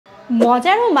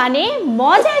মজারু মানে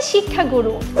মজার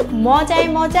শিক্ষাগুরু, মজায়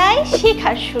মজায়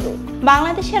শেখার শুরু।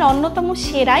 বাংলাদেশের অন্যতম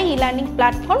সেরা ই-লার্নিং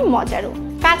প্ল্যাটফর্ম মজারু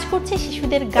কাজ করছে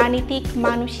শিশুদের গাণিতিক,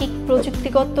 মানসিক,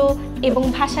 প্রযুক্তিগত এবং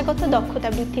ভাষাগত দক্ষতা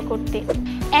বৃদ্ধি করতে।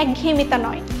 একঘেয়েমিতা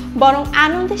নয়, বরং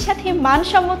আনন্দের সাথে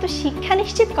মানসম্মত শিক্ষা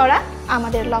নিশ্চিত করা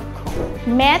আমাদের লক্ষ্য।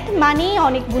 ম্যাথ মানেই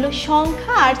অনেকগুলো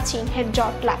সংখ্যা আর চিহ্নের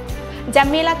জটলা, যা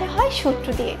মেলাতে হয় সূত্র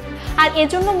দিয়ে, আর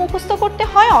এজন্য মুখস্থ করতে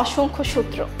হয় অসংখ্য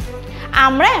সূত্র।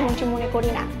 আমরা এমনটি মনে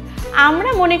করি না। আমরা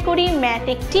মনে করি ম্যাথ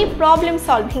একটি প্রবলেম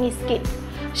সলভিং স্কিল,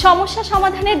 সমস্যা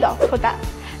সমাধানের দক্ষতা,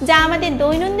 যা আমাদের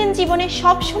দৈনন্দিন জীবনে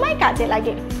সবসময় কাজে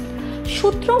লাগে।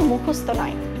 সূত্র মুখস্থ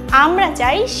নয়, আমরা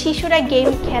চাই শিশুরা গেম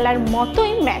খেলার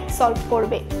মতোই ম্যাথ সলভ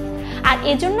করবে, আর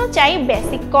এজন্য চাই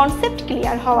বেসিক কনসেপ্ট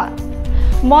ক্লিয়ার হওয়া।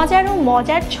 মজারও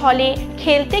মজার ছলে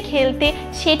খেলতে খেলতে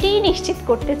সেটিই নিশ্চিত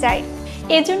করতে চাই।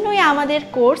 এজন্যই আমাদের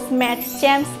কোর্স ম্যাথ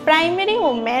চ্যাম্পস প্রাইমারি ও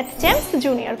ম্যাথ চ্যাম্পস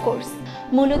জুনিয়র কোর্স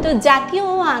মূলত জাতীয়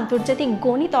ও আন্তর্জাতিক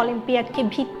গণিত অলিম্পিয়াডকে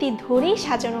ভিত্তি ধরেই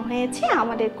সাজানো হয়েছে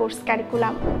আমাদের কোর্স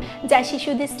কারিকুলাম, যা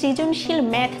শিশুদের সৃজনশীল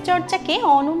ম্যাথ চর্চাকে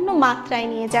অনন্য মাত্রায়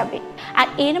নিয়ে যাবে, আর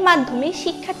এর মাধ্যমে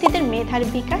শিক্ষার্থীদের মেধার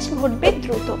বিকাশ ঘটবে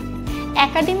দ্রুত।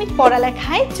 একাডেমিক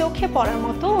পড়ালেখায় চোখে পড়ার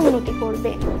মতো উন্নতি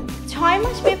করবে। 6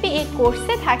 মাসব্যাপী এই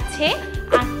কোর্সে থাকছে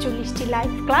 48টি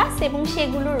লাইভ ক্লাস এবং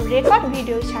সেগুলোর রেকর্ড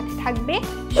ভিডিওর সাথে থাকবে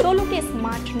 16টি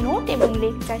স্মার্ট নোট এবং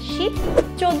লেকচার শিট,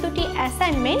 14টি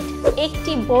অ্যাসাইনমেন্ট,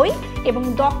 একটি বই এবং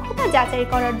দক্ষতা যাচাই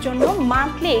করার জন্য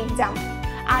মান্থলি এক্সাম।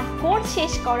 আর কোর্স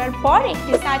শেষ করার পর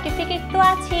একটি সার্টিফিকেট তো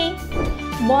আছেই।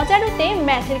 মজারুতে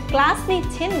ম্যাথের ক্লাস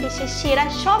নিচ্ছেন দেশের সেরা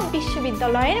সব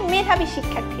বিশ্ববিদ্যালয়ের মেধাবী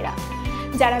শিক্ষার্থীরা,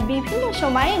 যারা বিভিন্ন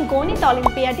সময়ে গণিত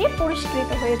অলিম্পিয়াডে পুরস্কৃত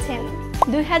হয়েছেন।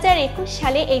 2021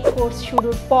 সালে এই কোর্স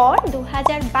শুরুর পর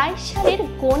 2022 সালের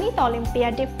গণিত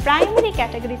অলিম্পিয়াডে প্রাইমারি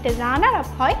ক্যাটাগরিতে রানার আপ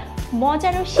হয়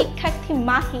মজারু শিক্ষার্থী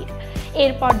মাহির।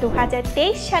 এরপর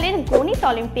 2023 সালের গণিত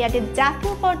অলিম্পিয়াডে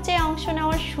জাতীয় পর্যায়ে অংশ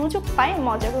নেওয়ার সুযোগ পায়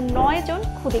মজারু 9 জন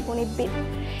ক্ষুদে গণিতবিদ।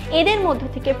 এদের মধ্য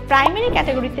থেকে প্রাইমারি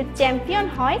ক্যাটাগরিতে চ্যাম্পিয়ন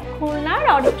হয় খুলনার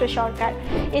অরিত্র সরকার।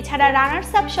 এছাড়া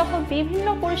রানার্স আপ সহ বিভিন্ন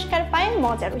পুরস্কার পায়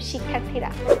মজারু শিক্ষার্থীরা।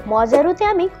 মজারুতে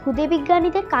আমি ক্ষুদে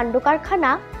বিজ্ঞানীদের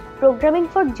কাণ্ডকারখানা, programming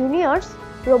for juniors,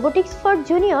 robotics for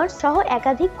juniors সহ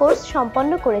একাধিক কোর্স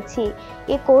সম্পন্ন করেছি।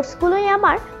 এই কোর্সগুলোই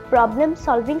আমার প্রবলেম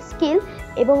সলভিং স্কিল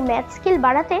এবং ম্যাথ স্কিল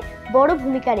বাড়াতে বড়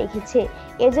ভূমিকা রেখেছে।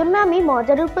 এজন্য আমি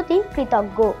মজারুর প্রতি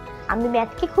কৃতজ্ঞ। আমি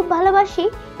ম্যাথকে খুব ভালোবাসি,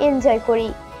 এনজয় করি।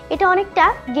 এটা অনেকটা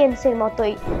গেমসের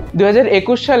মতোই।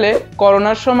 2021 সালে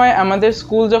করোনার সময় আমাদের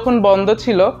স্কুল যখন বন্ধ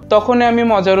ছিল, তখনই আমি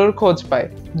মজারুর খোঁজ পাই,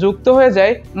 যুক্ত হয়ে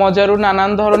যাই মজারুর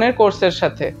নানান ধরনের কোর্সের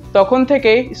সাথে। তখন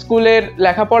থেকেই স্কুলের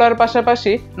লেখাপড়ার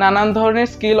পাশাপাশি নানান ধরনের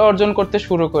স্কিল অর্জন করতে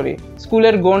শুরু করি।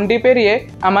 স্কুলের গণ্ডি পেরিয়ে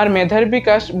আমার মেধার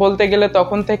বিকাশ বলতে গেলে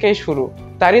তখন থেকেই শুরু।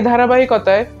 তারই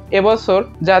ধারাবাহিকতায় এবছর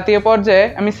জাতীয় পর্যায়ে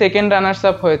আমি সেকেন্ড রানার্স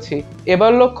আপ হয়েছি।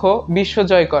 এবার লক্ষ্য বিশ্ব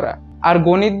জয় করা, আর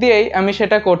গণিত দিয়েই আমি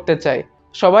সেটা করতে চাই।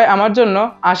 সবাই আমার জন্য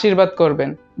আশীর্বাদ করবেন।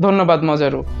 ধন্যবাদ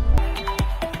মজারু।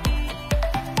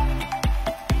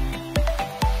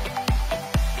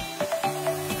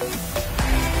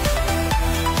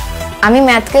 আমি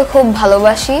ম্যাথকে খুব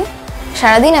ভালোবাসি।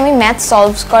 সারাদিন আমি ম্যাথ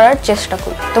সলভ করার চেষ্টা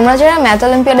করি। তোমরা যারা ম্যাথ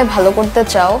অলিম্পিয়াডে ভালো করতে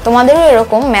চাও, তোমাদেরও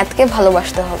এরকম ম্যাথকে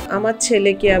ভালোবাসতে হবে। আমার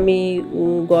ছেলেকে আমি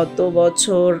গত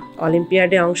বছর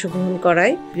অলিম্পিয়াডে অংশগ্রহণ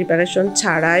করাই, প্রিপারেশন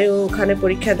ছাড়াই ও ওখানে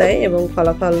পরীক্ষা দেয় এবং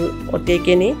ফলাফল ও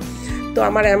টেকে নিই। তো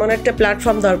আমার এমন একটা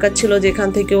প্ল্যাটফর্ম দরকার ছিল যেখান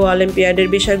থেকে ও অলিম্পিয়াডের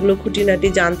বিষয়গুলো খুঁটিনাটি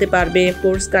জানতে পারবে,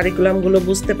 কোর্স কারিকুলামগুলো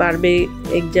বুঝতে পারবে,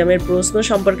 এক্সামের প্রশ্ন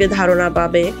সম্পর্কে ধারণা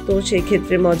পাবে। তো সেই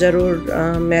ক্ষেত্রে মজারুর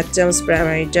ম্যাথ চ্যাম্পস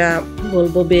প্রাইমারিটা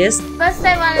বলবো best. First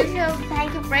I want to thank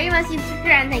you very much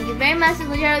instructor and thank you very much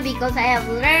Mojaru because I have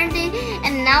learned it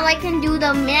and now I can do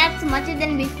the maths much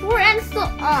than before and so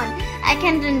on. I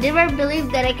can never believe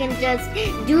that I can just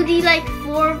do the like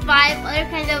 4 or 5 other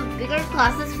kind of bigger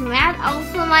classes for math.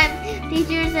 Also my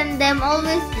teachers and them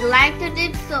always liked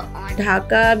it so on.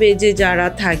 Dhaka বেজে যারা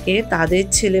থাকে তাদের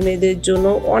ছেলে মেয়েদের জন্য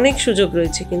অনেক সুযোগ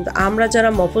রয়েছে, কিন্তু আমরা যারা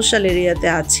মফস্বল এরিয়াতে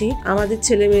আছি আমাদের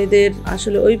ছেলে মেয়েদের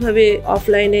আসলে ওইভাবে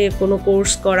অফলাইনে কোনো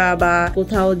কোর্স করা বা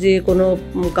কোথাও যে কোনো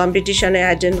কম্পিটিশনে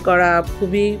অ্যাটেন্ড করা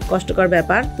খুবই কষ্টকর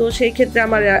ব্যাপার। তো সেই ক্ষেত্রে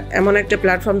আমার এমন একটা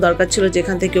প্ল্যাটফর্ম দরকার ছিল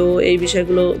যেখান থেকে ও এই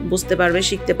বিষয়গুলো বুঝতে পারবে,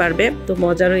 শিখতে পারবে। তো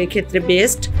মজারও এই ক্ষেত্রে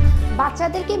বেস্ট।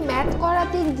 বাচ্চাদেরকে ম্যাথ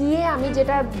করাতে গিয়ে আমি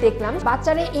যেটা দেখলাম,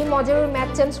 বাচ্চারা এই মজারুর ম্যাথ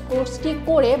চ্যাম্পস কোর্সটি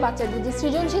করে বাচ্চাদের যে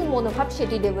সৃজনশীল মনোভাব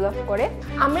সেটি ডেভেলপ করে।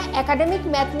 আমরা একাডেমিক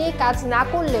ম্যাথ নিয়ে কাজ না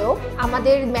করলেও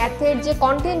আমাদের ম্যাথের যে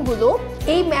কন্টেন্টগুলো,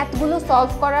 এই ম্যাথগুলো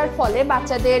সলভ করার ফলে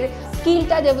বাচ্চাদের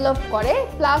স্কিলটা ডেভেলপ করে,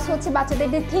 প্লাস হচ্ছে বাচ্চাদের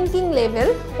যে থিঙ্কিং লেভেল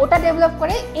ওটা ডেভেলপ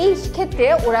করে। এই ক্ষেত্রে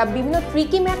ওরা বিভিন্ন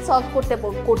ট্রিকি ম্যাথ সলভ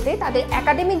করতে তাদের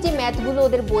একাডেমিক যে ম্যাথগুলো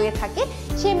ওদের বইয়ে থাকে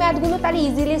সেই ম্যাথগুলো তারা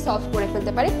ইজিলি সলভ করে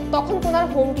ফেলতে পারে, তখন কোনো আর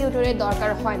হোম টিউটরের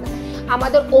দরকার হয় না।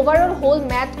 আমাদের ওভারঅল হোল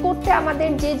ম্যাথ করতে আমাদের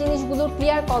যে জিনিসগুলো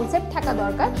ক্লিয়ার কনসেপ্ট থাকা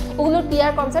দরকার ওগুলো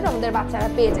ক্লিয়ার কনসেপ্ট আমাদের বাচ্চারা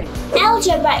পেয়ে যায়।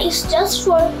 Algebra is just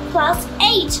for class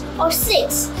 8 or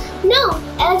 6. No,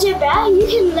 algebra, you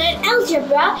can learn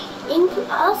algebra in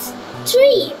class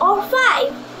 3 or 5.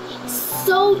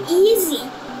 So easy,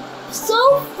 so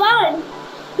fun.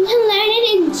 You can learn it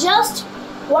in just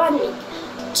 1 week.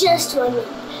 Just 1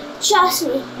 week. Trust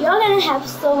me, you're gonna have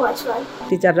so much fun.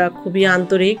 টিচাররা খুবই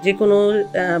আন্তরিক, যে কোনো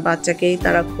বাচ্চাকেই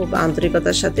তারা খুব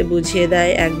আন্তরিকতার সাথে বুঝিয়ে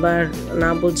দেয়। একবার না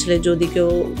বুঝলে যদি কেউ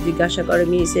জিজ্ঞাসা করে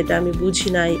মিস এটা আমি বুঝি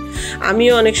নাই,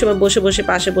 আমিও অনেক সময় বসে বসে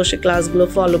পাশে বসে ক্লাসগুলো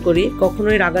ফলো করি,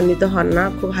 কখনোই রাগান্বিত হন না,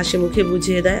 খুব হাসি মুখে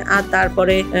বুঝিয়ে দেয়। আর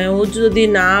তারপরে ও যদি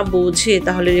না বোঝে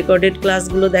তাহলে রেকর্ডেড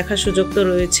ক্লাসগুলো দেখার সুযোগ তো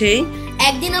রয়েছেই।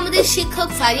 একদিন আমাদের শিক্ষক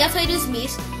ফারিয়া ফাইরুজ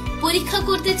মিস পরীক্ষা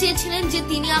করতে চেয়েছিলেন যে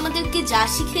তিনি আমাদেরকে যা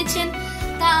শিখিয়েছেন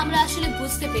তা আমরা আসলে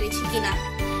বুঝতে পেরেছি কিনা।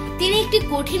 তিনি একটি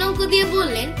কঠিন অঙ্ক দিয়ে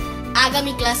বললেন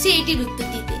আগামী ক্লাসে এটির উত্তর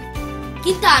দিতে,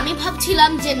 কিন্তু আমি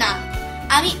ভাবছিলাম যে না,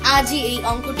 আমি আজই এই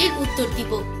অঙ্কটির উত্তর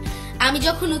দিব। আমি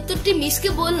যখন উত্তরটি মিসকে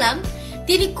বললাম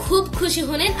তিনি খুব খুশি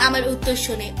হলেন আমার উত্তর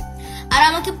শুনে, আর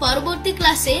আমাকে পরবর্তী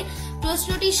ক্লাসে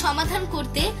প্রশ্নটি সমাধান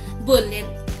করতে বললেন।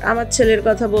 আমার ছেলের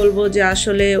কথা বলবো যে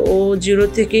আসলে ও 0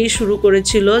 থেকেই শুরু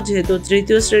করেছিল, যেহেতু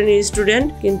 3য় শ্রেণীর স্টুডেন্ট,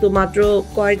 কিন্তু মাত্র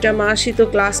কয়টা মাসই তো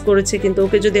ক্লাস করেছে। কিন্তু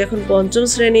ওকে যদি এখন 5ম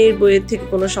শ্রেণীর বইয়ের থেকে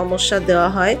কোনো সমস্যা দেওয়া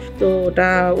হয় তো ওটা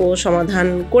ও সমাধান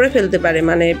করে ফেলতে পারে।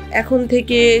 মানে এখন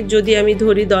থেকে যদি আমি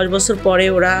ধরি 10 বছর পরে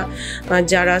ওরা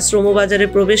যারা শ্রমবাজারে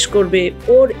প্রবেশ করবে,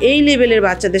 ওর এই লেভেলের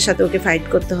বাচ্চাদের সাথে ওকে ফাইট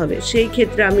করতে হবে। সেই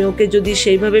ক্ষেত্রে আমি ওকে যদি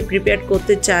সেইভাবে প্রিপেয়ার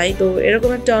করতে চাই তো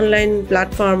এরকম একটা অনলাইন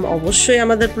প্ল্যাটফর্ম অবশ্যই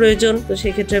আমাদের প্রয়োজন। তো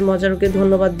সেই ক্ষেত্রে মজারুকে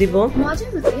ধন্যবাদ দিব।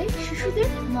 মজারুতে শিশুদের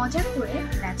মজা করে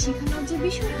ম্যাথ শেখানোর যে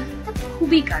বিষয়টি তা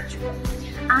খুবই কার্যকর।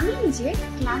 আমি নিজে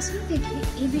ক্লাসরুম থেকে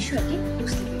এই বিষয়টি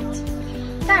বুঝতে পেরেছি।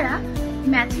 তারা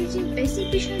ম্যাথের যে বেসিক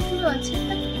বিষয়গুলো আছে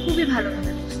তা খুবই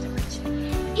ভালোভাবে বুঝতে পারছে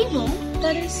এবং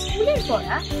তাদের স্কুলের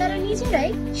পড়া তারা নিজেরাই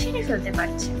শিখে ফেলতে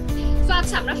পারছে। তো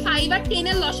আচ্ছা, আমরা 5 আর 10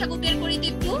 এর লসাগু বের করি তো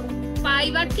একটু।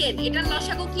 5 আর 10 এটার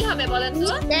লসাগু কি হবে বলেন তো?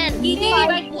 কি দিয়ে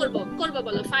ডিভাইড করব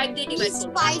বলো? 5 দিয়ে ডিভাইড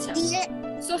করব। 5 দিয়ে।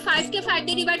 সো 5 কে 5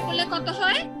 দিয়ে ডিভাইড করলে কত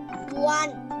হয়? 1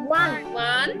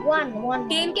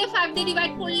 10 কে 5 দিয়ে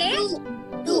ডিভাইড করলে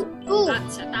 2।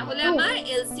 আচ্ছা, তাহলে আমার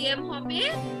এলসিএম হবে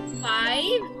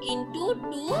 5 * 2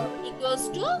 =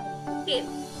 10।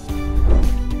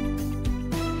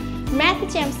 ম্যাথ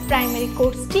চ্যাম্পস প্রাইমারি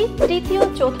কোর্সটি 3য়,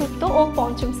 4র্থ ও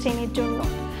 5ম শ্রেণীর জন্য,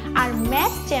 আর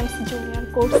ম্যাথ চ্যাম্পস জুনিয়র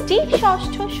কোর্সটি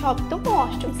 6ষ্ঠ, 7ম ও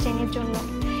 8ম শ্রেণীর জন্য।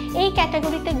 এই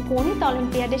ক্যাটাগরিতে গণিত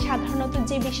অলিম্পিয়াডে সাধারণত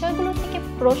যে বিষয়গুলো থেকে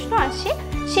প্রশ্ন আসে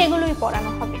সেগুলোই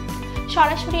পড়ানো হবে।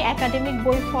 সরাসরি একাডেমিক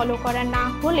বই ফলো করা না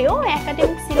হলেও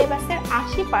একাডেমিক সিলেবাসের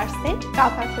 80%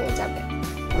 কভার হয়ে যাবে।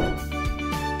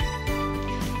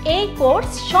 এই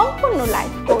কোর্স সম্পূর্ণ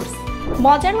লাইভ কোর্স।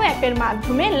 মজারু অ্যাপের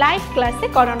মাধ্যমে লাইভ ক্লাসে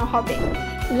করানো হবে।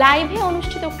 লাইভে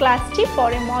অনুষ্ঠিত ক্লাসটি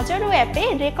পরে মজারু অ্যাপে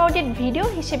রেকর্ডেড ভিডিও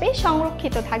হিসেবে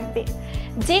সংরক্ষিত থাকবে।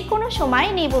 যে কোনো সময়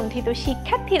নিবন্ধিত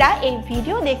শিক্ষার্থীরা এই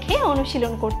ভিডিও দেখে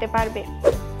অনুশীলন করতে পারবে।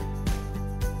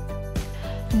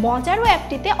 মজারু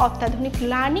অ্যাপটিতে অত্যাধুনিক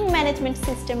লার্নিং ম্যানেজমেন্ট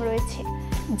সিস্টেম রয়েছে,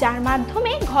 যার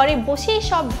মাধ্যমে ঘরে বসেই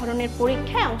সব ধরনের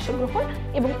পরীক্ষায় অংশগ্রহণ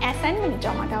এবং অ্যাসাইনমেন্ট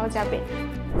জমা দেওয়া যাবে।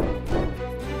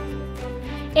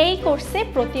 এই কোর্সে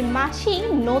প্রতি মাসেই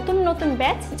নতুন নতুন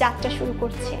ব্যাচ যাত্রা শুরু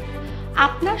করছে।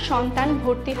 আপনার সন্তান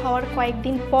ভর্তি হওয়ার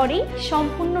কয়েকদিন পরেই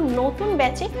সম্পূর্ণ নতুন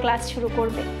ব্যাচে ক্লাস শুরু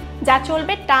করবে, যা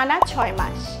চলবে টানা 6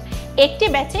 মাস। একটি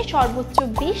ব্যাচে সর্বোচ্চ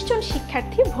 20 জন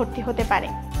শিক্ষার্থী ভর্তি হতে পারে।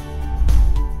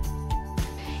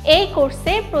 এই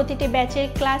কোর্সে প্রতিটি ব্যাচের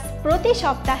ক্লাস প্রতি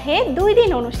সপ্তাহে 2 দিন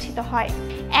অনুষ্ঠিত হয়।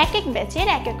 এক এক ব্যাচের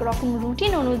এক এক রকম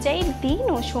রুটিন অনুযায়ী দিন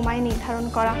ও সময় নির্ধারণ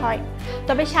করা হয়,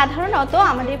 তবে সাধারণত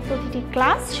আমাদের প্রতিটি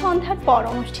ক্লাস সন্ধ্যার পর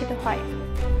অনুষ্ঠিত হয়।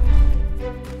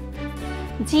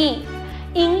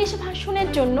 ইংলিশ ভাষণের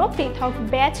জন্য পৃথক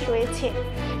ব্যাচ রয়েছে,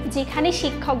 যেখানে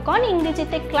শিক্ষকগণ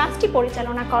ইংরেজিতে ক্লাসটি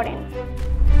পরিচালনা করেন।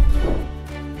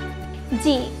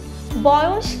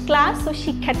 বয়স, ক্লাস ও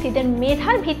শিক্ষার্থীদের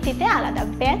মেধার ভিত্তিতে আলাদা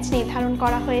ব্যাচ নির্ধারণ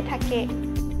করা হয়ে থাকে।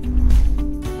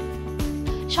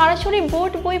 সরাসরি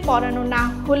বোর্ড বই পড়ানো না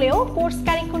হলেও কোর্স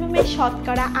কারিকুলামের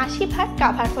শতকরা 80%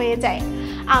 কভার হয়ে যায়।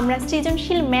 আমরা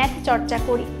সৃজনশীল ম্যাথ চর্চা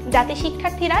করি, যাতে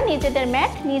শিক্ষার্থীরা নিজেদের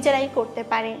ম্যাথ নিজেরাই করতে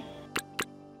পারে।